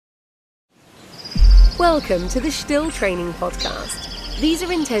Welcome to the Still Training Podcast. These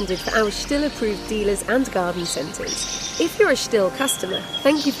are intended for our Still-approved dealers and garden centres. If you're a Still customer,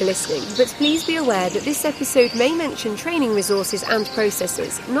 thank you for listening, but please be aware that this episode may mention training resources and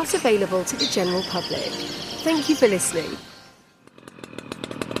processes not available to the general public. Thank you for listening.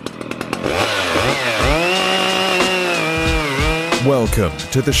 Welcome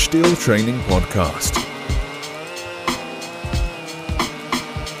to the Still Training Podcast.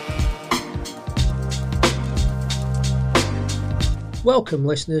 Welcome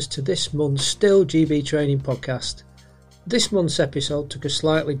listeners to this month's Still GB Training Podcast. This month's episode took a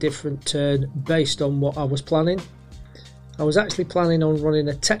slightly different turn based on what I was planning. I was actually planning on running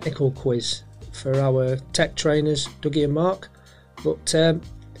a technical quiz for our tech trainers, Dougie and Mark, but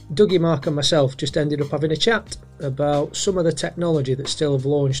Dougie, Mark and myself just ended up having a chat about some of the technology that Still have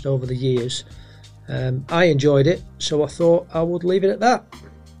launched over the years. I enjoyed it, so I thought I would leave it at that.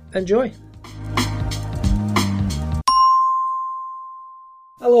 Enjoy.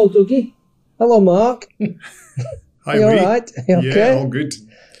 Hello, Dougie. Hello, Mark. Hi, Are you all right? Are you okay? Yeah, all good.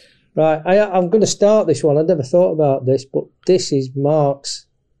 Right, I'm going to start this one. I never thought about this, but this is Mark's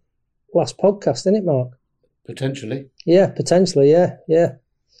last podcast, isn't it, Mark? Potentially. Yeah, potentially, yeah.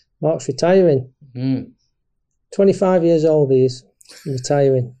 Mark's retiring. 25 years old he is,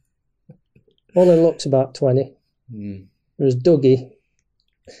 retiring. Only looks about 20. Whereas Dougie...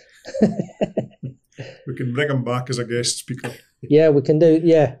 We can bring him back as a guest speaker. Yeah, we can do.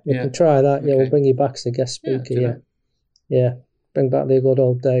 Yeah, we can try that. Yeah, Okay. we'll bring you back as a guest speaker. Yeah. Bring back the good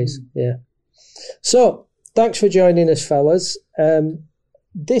old days. Yeah. So, thanks for joining us, fellas.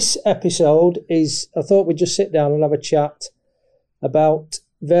 This episode is. I thought we'd just sit down and have a chat about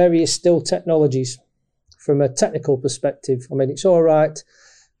various Still technologies from a technical perspective. I mean, it's all right.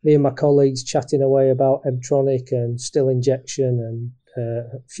 Me and my colleagues chatting away about M-Tronic and Still injection and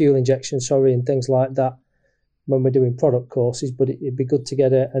fuel injection, and things like that when we're doing product courses, but it'd be good to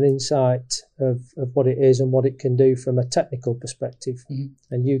get an insight of what it is and what it can do from a technical perspective.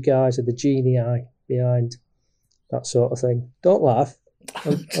 And you guys are the genii behind that sort of thing. Don't laugh.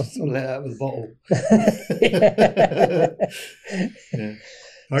 Let out with the bottle. Yeah.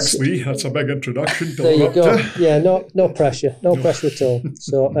 Thanks, Lee. That's a big introduction. There you go. Yeah, no pressure. No pressure at all.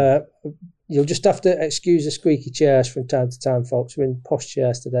 So you'll just have to excuse the squeaky chairs from time to time, folks. We're in posh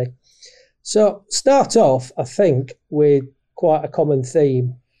chairs today. So start off, I think, with quite a common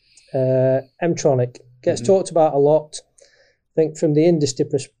theme. M-Tronic gets talked about a lot. I think from the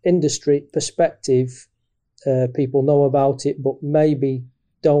industry perspective, people know about it, but maybe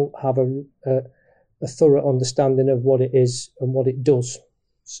don't have a thorough understanding of what it is and what it does.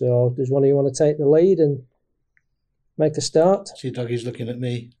 So does one of you want to take the lead and make a start? See, Dougie's looking at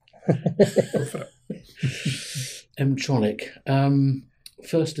me. M-Tronic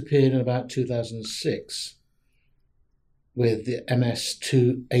first appeared in about 2006 with the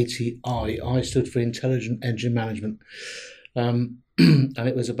MS280i. I stood for Intelligent Engine Management, and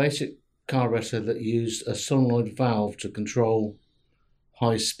it was a basic carburetor that used a solenoid valve to control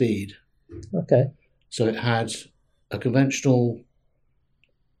high speed. Okay. So it had a conventional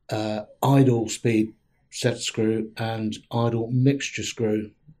idle speed set screw and idle mixture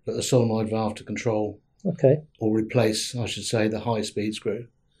screw, but a solenoid valve to control or replace, I should say, the high speed screw.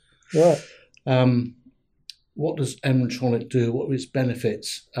 Right. What does M-Tronic do? What are its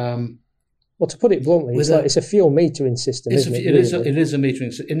benefits? Well, to put it bluntly, it's a fuel metering system, isn't it? It is a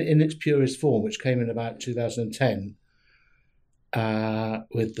metering system in its purest form, which came in about 2010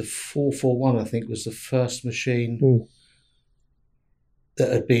 with the 441, I think, was the first machine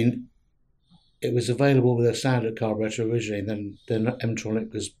that had been. It was available with a standard carburetor originally, and then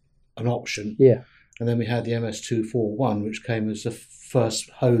M-Tronic was an option. Yeah. And then we had the MS241, which came as the first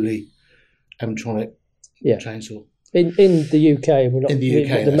wholly M-Tronic chainsaw. In the UK,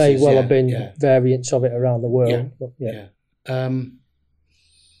 there may well have been variants of it around the world. The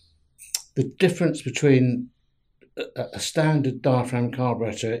difference between a standard diaphragm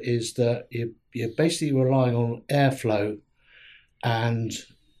carburetor is that you're basically relying on airflow and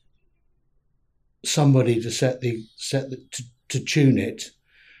somebody to to tune it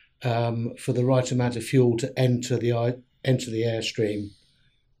for the right amount of fuel to enter the airstream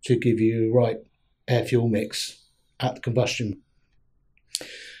to give you the right air fuel mix at the combustion.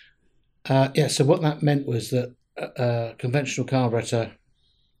 So what that meant was that a conventional carburetor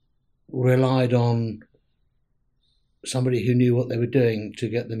relied on somebody who knew what they were doing to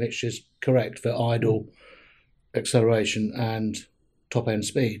get the mixtures correct for idle, acceleration and top end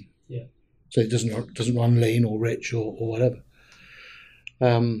speed. Yeah. So it doesn't run lean or rich or whatever.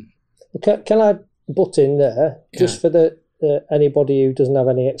 Can I butt in there just for the anybody who doesn't have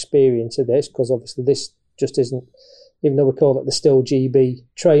any experience of this, because obviously this just isn't, even though we call it the Still GB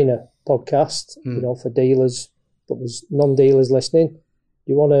Trainer podcast, for dealers, but there's non-dealers listening.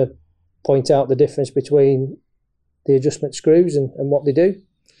 You want to point out the difference between the adjustment screws and what they do?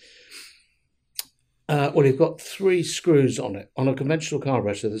 Well, you've got 3 screws on it. On a conventional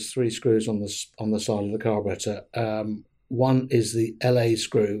carburetor, there's 3 screws on the side of the carburetor. One is the LA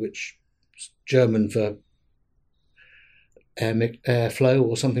screw, which is German for airflow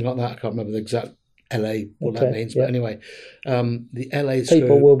or something like that. I can't remember the exact LA what that means, but anyway, the LA screw.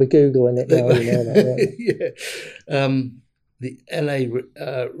 People will be googling it now. You know that, yeah. The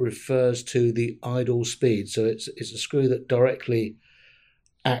LA refers to the idle speed, so it's a screw that directly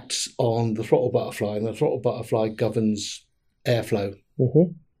acts on the throttle butterfly, and the throttle butterfly governs airflow.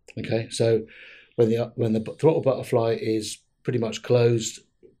 Mm-hmm. Okay, so when the throttle butterfly is pretty much closed,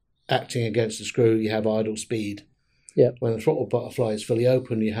 acting against the screw, you have idle speed. Yeah. When the throttle butterfly is fully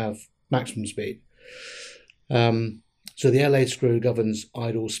open, you have maximum speed. So the LA screw governs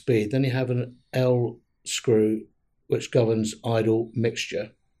idle speed. Then you have an L screw, which governs idle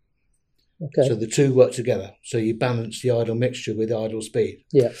mixture. Okay. So the two work together. So you balance the idle mixture with idle speed.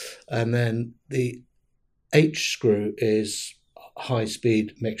 Yeah. And then the H screw is high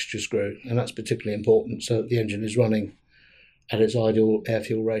speed mixture screw, and that's particularly important so that the engine is running at its ideal air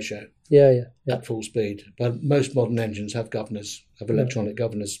fuel ratio. Yeah. At full speed. But most modern engines have governors, have electronic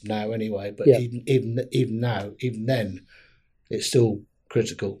governors now anyway. But even then, it's still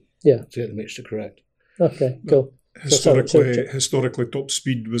critical to get the mixture correct. Okay, cool. Historically, top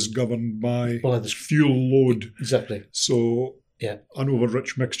speed was governed by the fuel load. Exactly. So an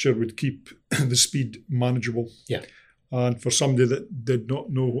over-rich mixture would keep the speed manageable. Yeah. And for somebody that did not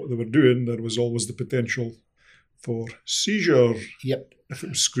know what they were doing, there was always the potential for seizure. Yep. If it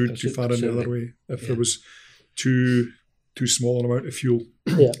was screwed too far in the other way, if there was too small an amount of fuel,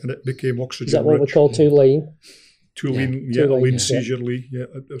 and it became oxygen. Is that what we call too lean? Too lean, a lean seizure.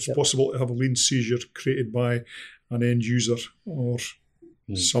 It's possible to have a lean seizure created by an end user or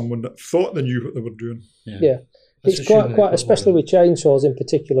someone that thought they knew what they were doing. Yeah. It's quite, especially with chainsaws in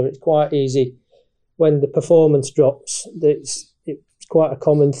particular, it's quite easy when the performance drops. It's quite a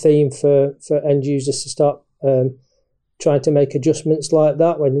common theme for end users to start trying to make adjustments like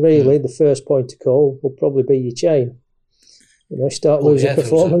that, when really the first point of call will probably be your chain. Start losing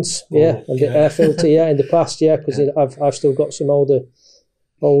performance, and the air filter, in the past, because I've still got some old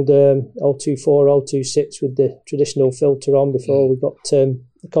 024, 026 with the traditional filter on before we got the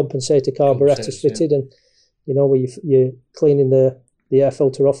compensator carburetors fitted, and where you're cleaning the air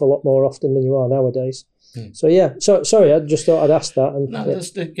filter off a lot more often than you are nowadays. So sorry, I just thought I'd ask that. And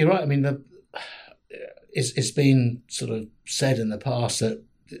you're right. I mean, it's been sort of said in the past that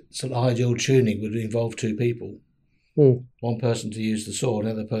sort of ideal tuning would involve 2 people. One person to use the saw,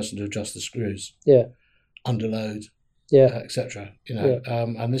 another person to adjust the screws. Underload. Etc.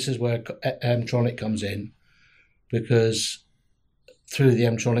 And this is where M-Tronic comes in, because through the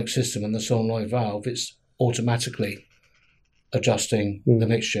M-Tronic system and the solenoid valve, it's automatically adjusting the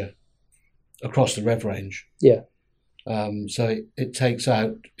mixture across the rev range. So it takes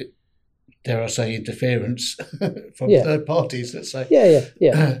out, dare I say, interference from third parties, let's say.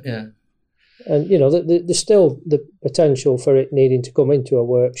 Yeah. And there's still the potential for it needing to come into a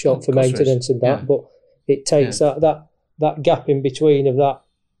workshop for maintenance and that, but it takes that gap in between of that,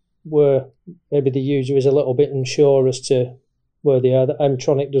 where maybe the user is a little bit unsure as to where they are. The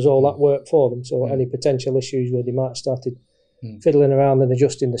M-Tronic does all that work for them, so any potential issues where they might have started fiddling around and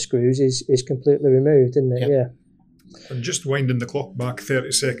adjusting the screws is completely removed, isn't it? And just winding the clock back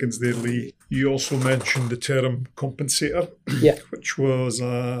 30 seconds there, Lee, you also mentioned the term compensator, which was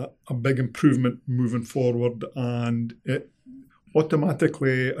a big improvement moving forward, and it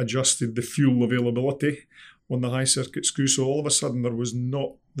automatically adjusted the fuel availability on the high circuit screw. So all of a sudden there was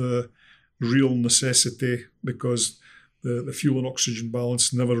not the real necessity, because the fuel and oxygen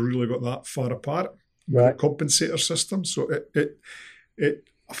balance never really got that far apart with the compensator system. So it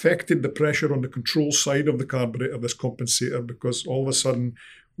affected the pressure on the control side of the carburetor, this compensator, because all of a sudden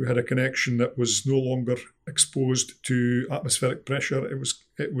we had a connection that was no longer exposed to atmospheric pressure.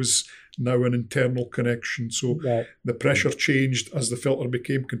 It was now an internal connection. So the pressure changed as the filter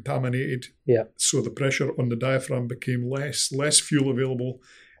became contaminated. So the pressure on the diaphragm became less fuel available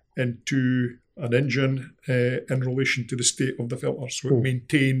into an engine in relation to the state of the filter. So it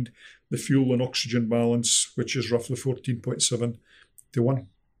maintained the fuel and oxygen balance, which is roughly 14.7 to 1.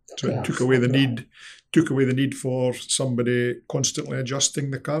 So it took away the need for somebody constantly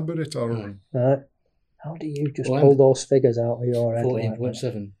adjusting the carburetor. How do you just pull those figures out of your head?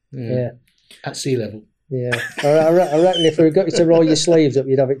 14.7. At sea level. Yeah, I reckon if we got you to roll your sleeves up,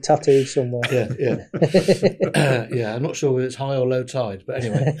 you'd have it tattooed somewhere. Yeah. Yeah, I'm not sure whether it's high or low tide, but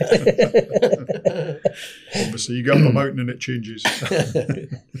anyway. Obviously, you go up a mountain and it changes.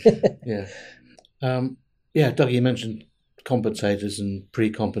 Yeah. Dougie, you mentioned compensators and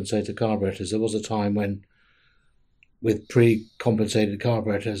pre-compensator carburetors. There was a time when, with pre-compensated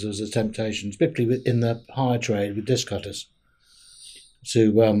carburetors, there was a temptation, particularly in the hire trade with disc cutters,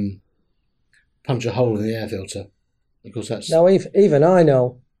 to punch a hole in the air filter. Of course, that's... Now, even I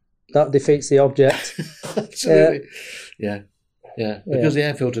know that defeats the object. Absolutely. Yeah. Because the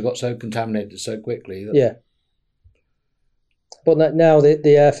air filter got so contaminated so quickly. But now the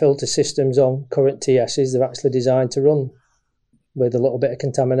air filter systems on current TSs, they're actually designed to run with a little bit of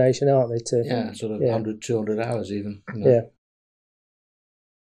contamination, aren't they? Sort of 100, 200 hours even.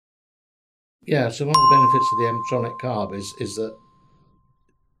 Yeah, so one of the benefits of the M-Tronic carb is that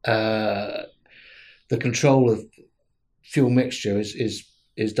the control of fuel mixture is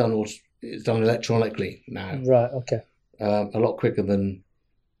done electronically now. Right. Okay. A lot quicker than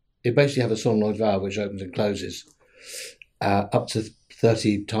it. Basically, have a solenoid valve which opens and closes up to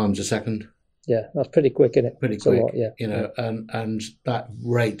 30 times a second. Yeah, that's pretty quick, isn't it? Pretty quick. And that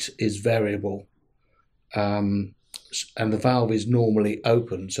rate is variable, and the valve is normally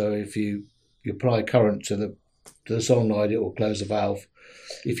open. So if you apply current to the solenoid, it will close the valve.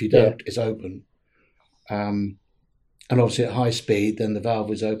 If you don't, it's open. And obviously at high speed, then the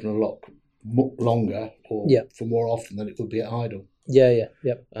valve is open a lot longer or for more often than it would be at idle.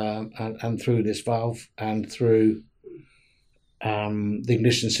 And through this valve and through the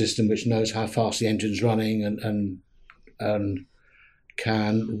ignition system, which knows how fast the engine's running and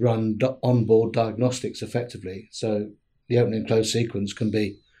can run onboard diagnostics effectively. So the open and close sequence can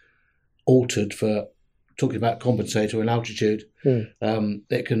be altered for talking about compensator and altitude.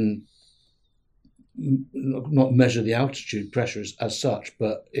 It can not measure the altitude pressure as such,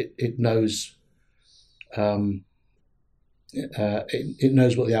 but it knows it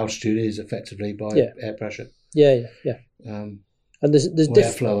knows what the altitude is effectively by air pressure. And there's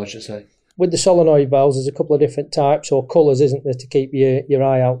airflow, I should say. With the solenoid valves, there's a couple of different types or colours, isn't there, to keep your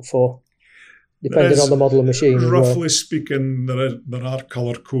eye out for, depending on the model of machine. Roughly speaking, there are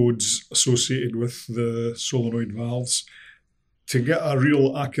colour codes associated with the solenoid valves. To get a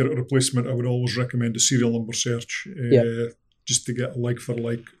real accurate replacement, I would always recommend a serial number search, just to get a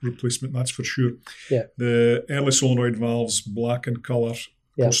like-for-like replacement, that's for sure. The early solenoid valves, black in colour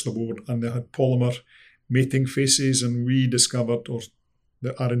across the board, and they had polymer mating faces, and we discovered, or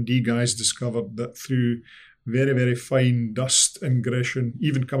the R&D guys discovered, that through very, very fine dust ingression,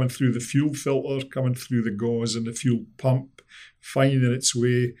 even coming through the fuel filter, coming through the gauze and the fuel pump, finding its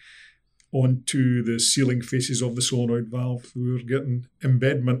way onto the sealing faces of the solenoid valve, we were getting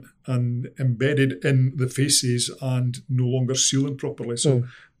embedment and embedded in the faces and no longer sealing properly. So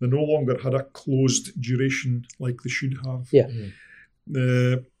they no longer had a closed duration like they should have.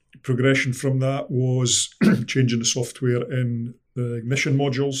 The progression from that was changing the software in the ignition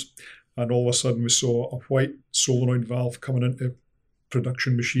modules, and all of a sudden we saw a white solenoid valve coming into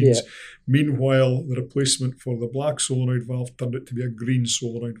production machines. Meanwhile, the replacement for the black solenoid valve turned out to be a green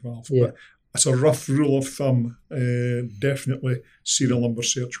solenoid valve. But as a rough rule of thumb, definitely serial number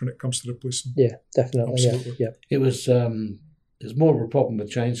search when it comes to replacement. Definitely. Absolutely. It was more of a problem with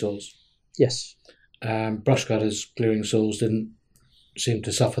chainsaws. Yes. Brush cutters, clearing saws didn't seem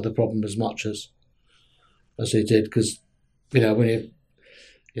to suffer the problem as much as they did, because when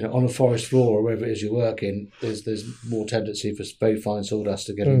you're on a forest floor or wherever it is you work in, there's more tendency for very fine sawdust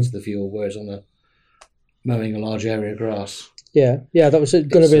to get into the fuel, whereas on mowing a large area of grass. That was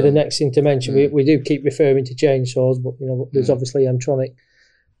going to be the next thing to mention. We do keep referring to chainsaws, but there's obviously M-Tronic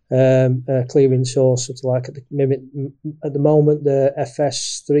clearing saws, sort of like at the moment the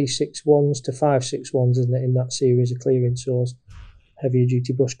FS 361s to 561s, isn't it, in that series of clearing saws, heavier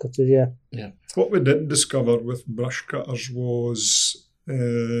duty brush cutters. What we did discover with brush cutters was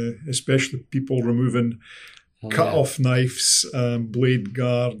especially people removing cut-off knives, blade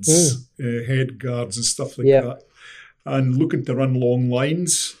guards, head guards and stuff like that, and looking to run long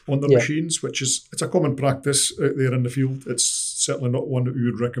lines on their machines, it's a common practice out there in the field. It's certainly not one that we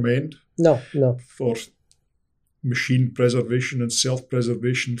would recommend. No. For machine preservation and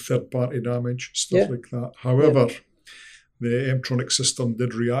self-preservation, third-party damage, stuff like that. However, the M-Tronic system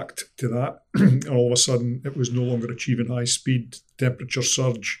did react to that, and all of a sudden it was no longer achieving high speed, temperature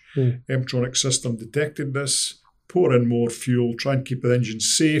surge. M-Tronic system detected this, pour in more fuel, try and keep the engine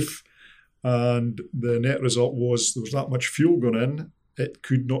safe, and the net result was there was that much fuel going in, it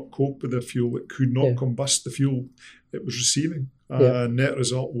could not cope with the fuel, it could not combust the fuel it was receiving. Net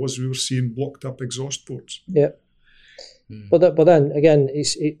result was we were seeing blocked up exhaust ports. Yeah. But then again,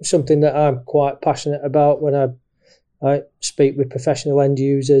 it's something that I'm quite passionate about when I speak with professional end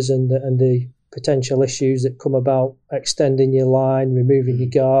users and the potential issues that come about extending your line, removing your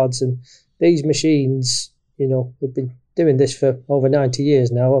guards, and these machines. We've been doing this for over 90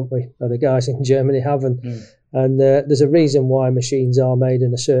 years now, haven't we? Or the guys in Germany haven't. And there's a reason why machines are made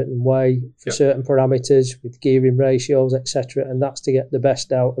in a certain way for certain parameters with gearing ratios, etc. And that's to get the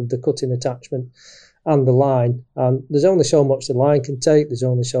best out of the cutting attachment and the line. And there's only so much the line can take. There's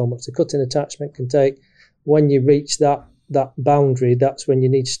only so much the cutting attachment can take. When you reach that boundary, that's when you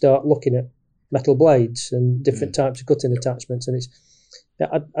need to start looking at metal blades and different types of cutting attachments. And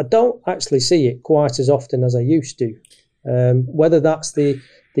I don't actually see it quite as often as I used to. Whether that's the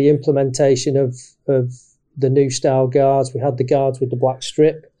implementation of the new style guards. We had the guards with the black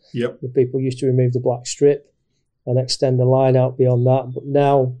strip. Yep. Where people used to remove the black strip and extend the line out beyond that. But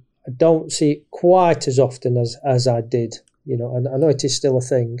now I don't see it quite as often as I did. And I know it is still a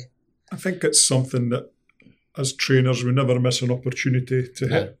thing. I think it's something that as trainers we never miss an opportunity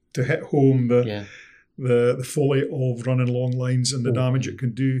to hit home the folly of running long lines and the damage it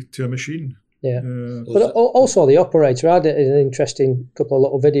can do to a machine. Yeah, but also the operator. I did an interesting couple of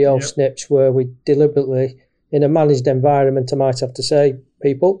little video snips where we deliberately, in a managed environment, I might have to say,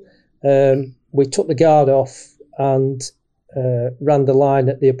 people, we took the guard off and ran the line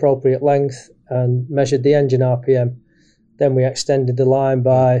at the appropriate length and measured the engine RPM. Then we extended the line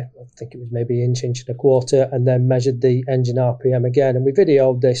by, I think it was maybe inch and a quarter, and then measured the engine RPM again. And we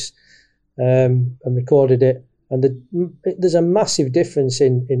videoed this and recorded it. And there's a massive difference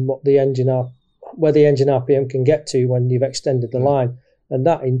in what the engine where the engine RPM can get to when you've extended the line, and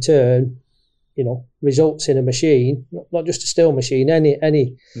that in turn, results in a machine, not just a still machine,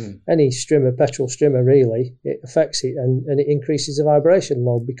 any strimmer, petrol strimmer, really, it affects it and it increases the vibration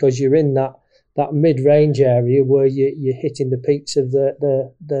load because you're in that mid-range area where you're hitting the peaks of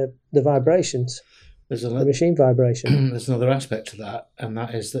the vibrations. The machine vibration. There's another aspect to that, and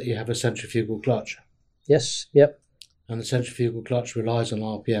that is that you have a centrifugal clutch. Yes, yep. And the centrifugal clutch relies on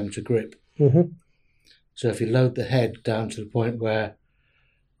RPM to grip. Mm-hmm. So if you load the head down to the point where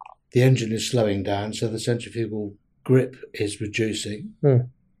the engine is slowing down, so the centrifugal grip is reducing,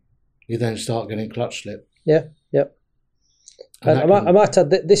 you then start getting clutch slip. Yeah, yep. And I might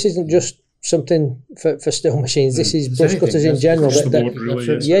add that this isn't just something for still machines. This is brush cutters in general.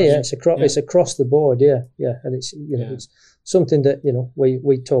 It's across the board. Yeah, and it's it's something that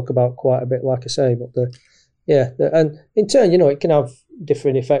we talk about quite a bit, like I say. But and in turn, it can have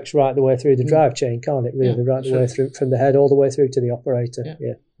different effects right the way through the drive chain, can't it? Really, right the way through from the head all the way through to the operator.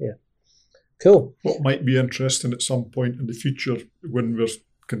 Yeah. Cool. What might be interesting at some point in the future when we're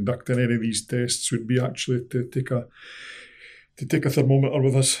conducting any of these tests would be actually to take a thermometer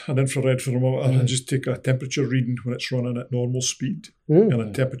with us, an infrared thermometer, and just take a temperature reading when it's running at normal speed and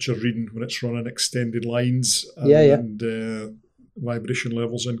a temperature reading when it's running extended lines and vibration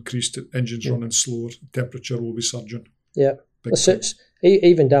levels increased, engine's running slower, temperature will be surging. Yeah.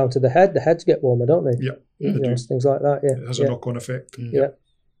 Even down to the head. The heads get warmer, don't they? Yeah. They do. Things like that, yeah. It has a knock-on effect. Yeah.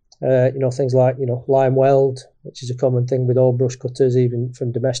 Things like, lime weld, which is a common thing with all brush cutters, even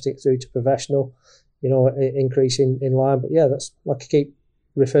from domestic through to professional, increase in lime. But yeah, that's like I keep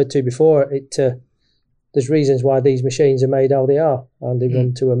referred to before. There's reasons why these machines are made how they are, and they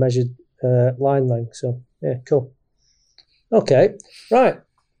run to a measured line length. So yeah, cool. Okay, right.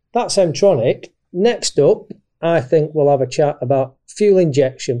 That's M-Tronic. Next up, I think we'll have a chat about fuel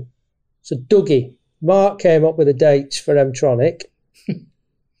injection. So Dougie, Mark came up with the dates for M-Tronic.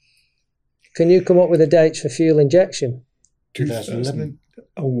 Can you come up with the dates for fuel injection? 2011.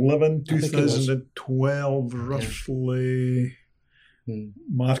 2012, roughly.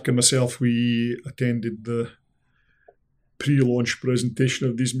 Mark and myself, we attended the pre-launch presentation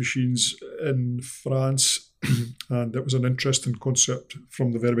of these machines in France, and it was an interesting concept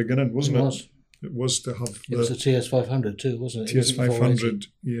from the very beginning, wasn't it? It was to have it was a TS500 too, wasn't it? TS500,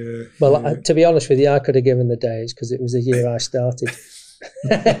 yeah. Well, to be honest with you, I could have given the days because it was the year I started.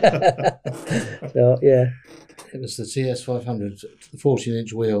 So, yeah. It was the TS500, the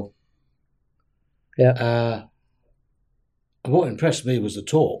 14-inch wheel. Yeah. And what impressed me was the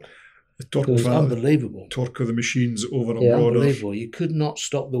torque. The torque was unbelievable. Torque of the machines over a broader... Unbelievable. You could not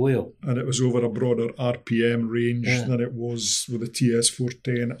stop the wheel. And it was over a broader RPM range than it was with the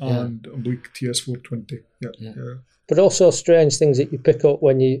TS410 and oblique TS420. Yeah. But also strange things that you pick up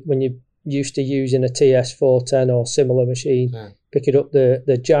when you used to using a TS410 or similar machine. Yeah. Picking up the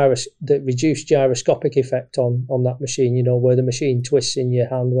reduced gyroscopic effect on that machine, where the machine twists in your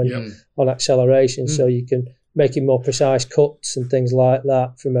hand when on acceleration, so you can making more precise cuts and things like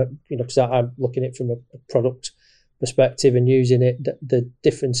that. From a because I'm looking at it from a product perspective and using it, the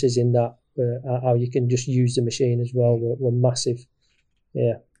differences in that, how you can just use the machine as well, were massive.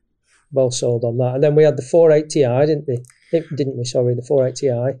 Yeah, well sold on that. And then we had the 480i, didn't we? Sorry, the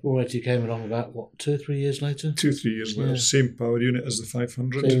 480i. 480 came along about, 2 or 3 years later? 2 or 3 years later. Same power unit as the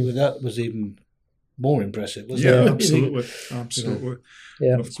 500. So that was even more impressive, wasn't it? Yeah, absolutely. Absolutely.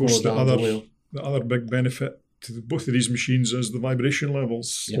 Yeah. And of course, the other big benefit to both of these machines is the vibration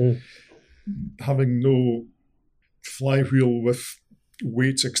levels. Yeah. Having no flywheel with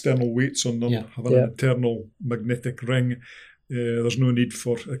weights, external weights on them, having an internal magnetic ring. There's no need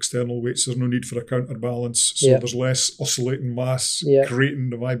for external weights. There's no need for a counterbalance. So there's less oscillating mass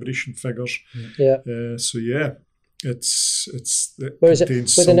creating the vibration figures. It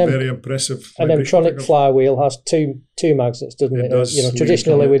contains some very impressive. An M-Tronic flywheel has two magnets, doesn't it?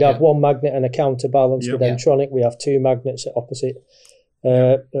 Traditionally we'd have one magnet and a counterbalance. With M-Tronic, we have two magnets at opposite.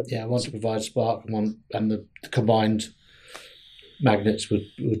 One to provide spark, and the combined magnets would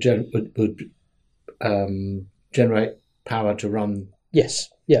generate power to run. Yes,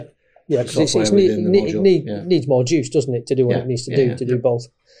 because it needs more juice, doesn't it, to do what it needs to do both,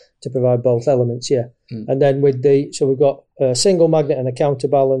 to provide both elements. And then we've got a single magnet and a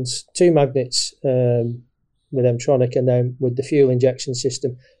counterbalance, two magnets with M-Tronic, and then with the fuel injection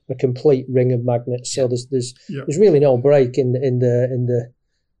system, a complete ring of magnets. So there's really no break in the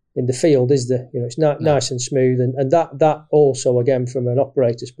field, is there? It's nice and smooth, and that also, again, from an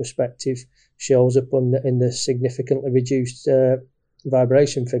operator's perspective, shows up in the significantly reduced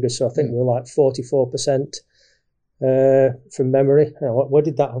vibration figures. So I think we're like 44% from memory. Where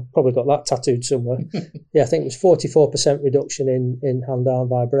did that? I've probably got that tattooed somewhere. I think it was 44% reduction in hand-arm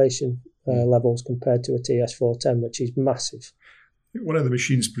vibration levels compared to a TS410, which is massive. One of the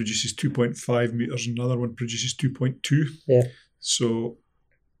machines produces 2.5 meters, and another one produces 2.2. Yeah. So,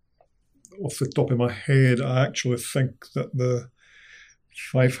 off the top of my head, I actually think that the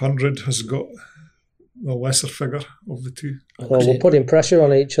 500 has got the lesser figure of the two. Well, we're putting pressure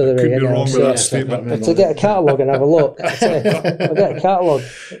on each other. I could be wrong with that statement. But to get a catalogue and have a look. I'll get a catalogue.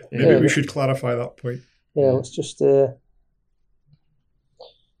 Maybe we should clarify that point. Yeah, let's just...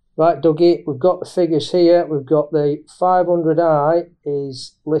 Right, Dougie, we've got the figures here. We've got the 500i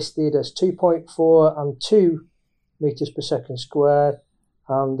is listed as 2.4 and 2 metres per second squared,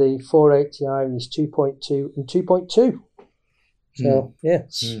 and the 480i is 2.2 and 2.2. So,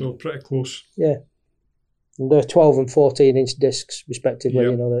 So pretty close. Yeah. And they're 12 and 14 inch discs, respectively.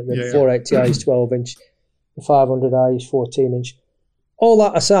 The 480i is 12 inch, the 500i is 14 inch. All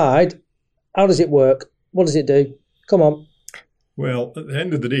that aside, how does it work? What does it do? Come on. Well, at the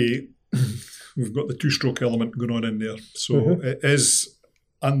end of the day, we've got the two-stroke element going on in there. So it is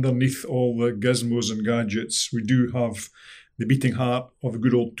underneath all the gizmos and gadgets. We do have the beating heart of a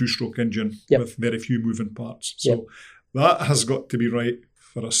good old two-stroke engine with very few moving parts. So that has got to be right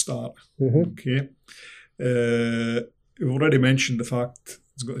for a start. Okay. We've already mentioned the fact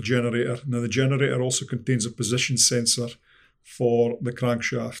it's got a generator. Now, the generator also contains a position sensor for the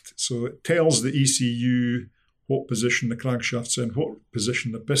crankshaft. So it tells the ECU what position the crankshaft's in, what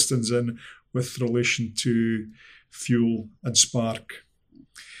position the piston's in with relation to fuel and spark.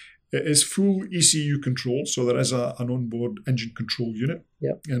 It is full ECU control, so there is an onboard engine control unit.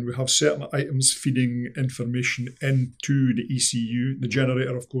 And we have certain items feeding information into the ECU, the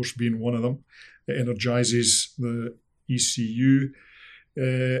generator, of course, being one of them. It energizes the ECU.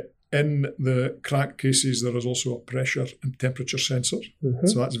 In the crankcases, there is also a pressure and temperature sensor.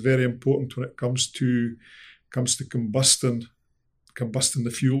 So that's very important when it comes to combusting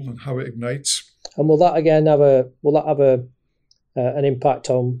the fuel and how it ignites. And will that again have an impact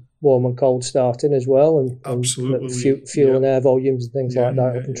on warm and cold starting as well, and absolutely fuel and air volumes and things like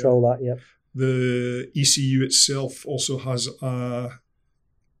that will control that. The ECU itself also has an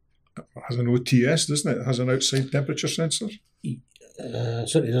OTS, doesn't it? It has an outside temperature sensor.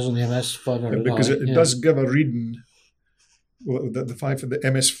 Certainly does on the MS500i. Because it does give a reading. Well, the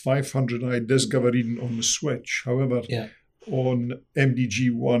MS500i does give a reading on the switch. However, on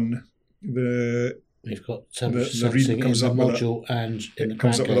MDG1, you've got the reading comes up with a module and in the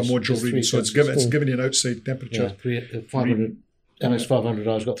comes up with a module reading. So it's giving you an outside temperature. MS500i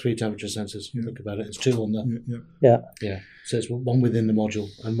has got 3 temperature sensors. Think about it. It's 2 on the. Yeah. So it's one within the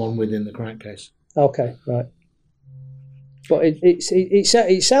module and one within the crankcase. Okay, right. But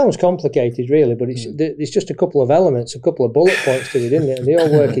it sounds complicated, really, but it's just a couple of elements, a couple of bullet points to it, isn't it? And they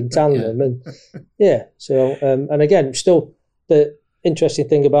all work in tandem. And so and again, still the interesting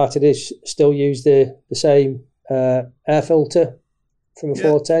thing about it is still use the same air filter from a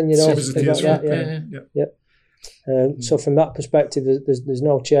 410, Same as the TS4. So from that perspective, there's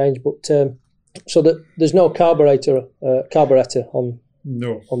no change. But so that there's no carburetor on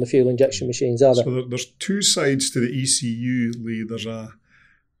the fuel injection machines, are there? So there's two sides to the ECU, Lee. There's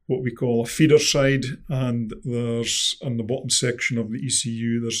what we call a feeder side, and there's on the bottom section of the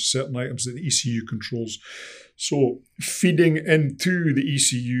ECU, there's certain items that the ECU controls. So feeding into the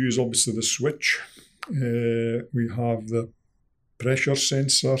ECU is obviously the switch. We have the pressure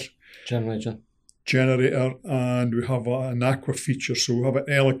sensor, generator, and we have an aqua feature. So we have an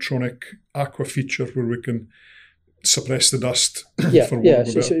electronic aqua feature where we can suppress the dust. So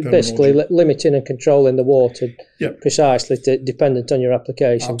basically limiting and controlling the water precisely dependent on your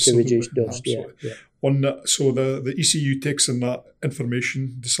application. Absolutely. To reduce dust. So the ECU takes in that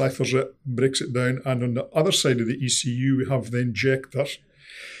information, deciphers it, breaks it down, and on the other side of the ECU we have the injector,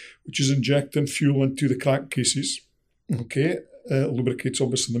 which is injecting fuel into the crankcases. Okay, lubricates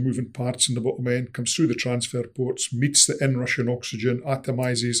obviously the moving parts in the bottom end, comes through the transfer ports, meets the inrushing oxygen,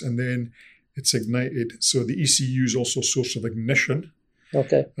 atomizes, and then it's ignited. So the ECU is also a source of ignition,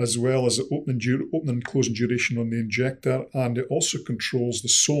 as well as the opening and closing duration on the injector, and it also controls the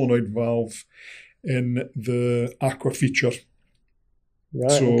solenoid valve in the aqua feature.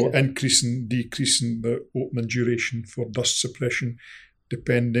 Increasing, decreasing the opening duration for dust suppression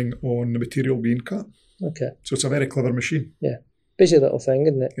depending on the material being cut. Okay. So it's a very clever machine. Yeah. Busy little thing,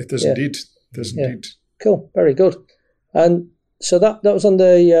 isn't it? It is indeed. It is indeed. Cool. Very good. And so that was on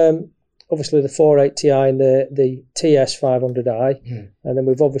the obviously the 480i and the TS500i, and then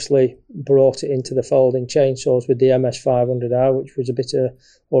we've obviously brought it into the folding chainsaws with the MS500i, which was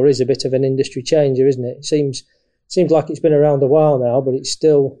is a bit of an industry changer, isn't it? It seems like it's been around a while now, but it's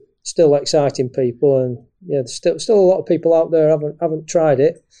still exciting people, and there's still a lot of people out there haven't tried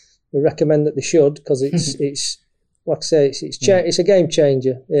it. We recommend that they should, because it's like I say, it's a game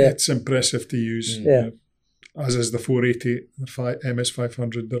changer. Yeah, it's impressive to use. As is the 480, the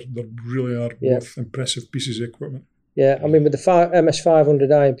MS500, they really are both impressive pieces of equipment. Yeah, I mean, with the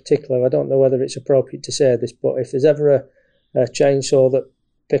MS500i in particular, I don't know whether it's appropriate to say this, but if there's ever a chainsaw that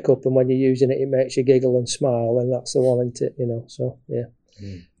pick up and when you're using it, it makes you giggle and smile, and that's the one, isn't it? So, yeah.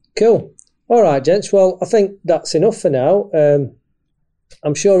 Cool. All right, gents. Well, I think that's enough for now.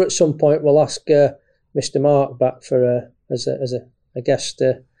 I'm sure at some point we'll ask Mr. Mark back for as a guest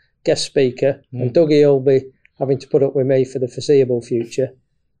speaker, and Dougie will be having to put up with me for the foreseeable future.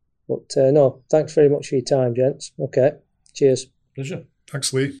 But no, thanks very much for your time, gents. Okay, cheers. Pleasure.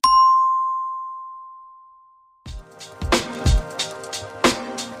 Thanks, Lee.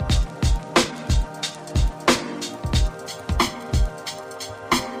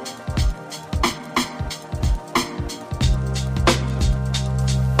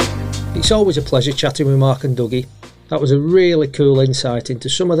 It's always a pleasure chatting with Mark and Dougie. That was a really cool insight into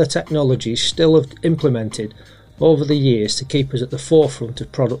some of the technologies still have implemented over the years to keep us at the forefront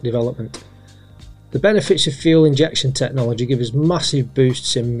of product development. The benefits of fuel injection technology give us massive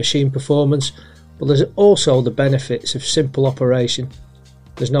boosts in machine performance, but there's also the benefits of simple operation.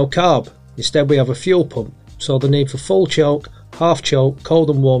 There's no carb, instead we have a fuel pump, so the need for full choke, half choke, cold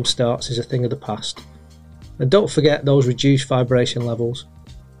and warm starts is a thing of the past. And don't forget those reduced vibration levels.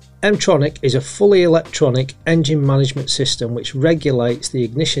 M-Tronic is a fully electronic engine management system which regulates the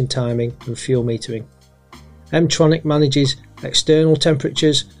ignition timing and fuel metering. M-Tronic manages external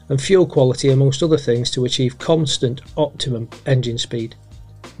temperatures and fuel quality amongst other things to achieve constant optimum engine speed.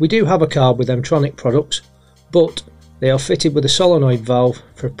 We do have a carb with M-Tronic products, but they are fitted with a solenoid valve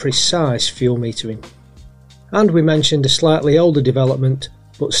for precise fuel metering. And we mentioned a slightly older development,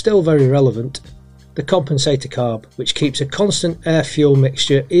 but still very relevant, the compensator carb, which keeps a constant air-fuel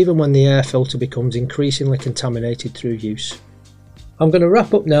mixture even when the air filter becomes increasingly contaminated through use. I'm going to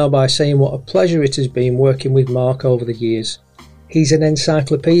wrap up now by saying what a pleasure it has been working with Mark over the years. He's an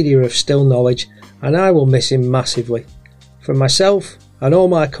encyclopedia of still knowledge, and I will miss him massively. From myself and all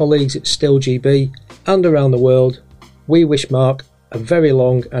my colleagues at Still GB and around the world, we wish Mark a very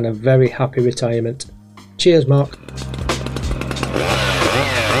long and a very happy retirement. Cheers, Mark.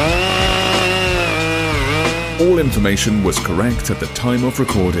 All information was correct at the time of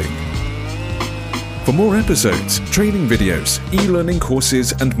recording. For more episodes, training videos, e-learning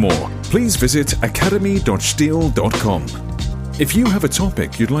courses and more, please visit academy.stihl.com. If you have a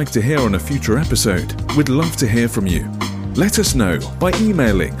topic you'd like to hear on a future episode, we'd love to hear from you. Let us know by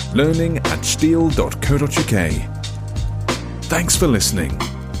emailing learning@stihl.co.uk. Thanks for listening.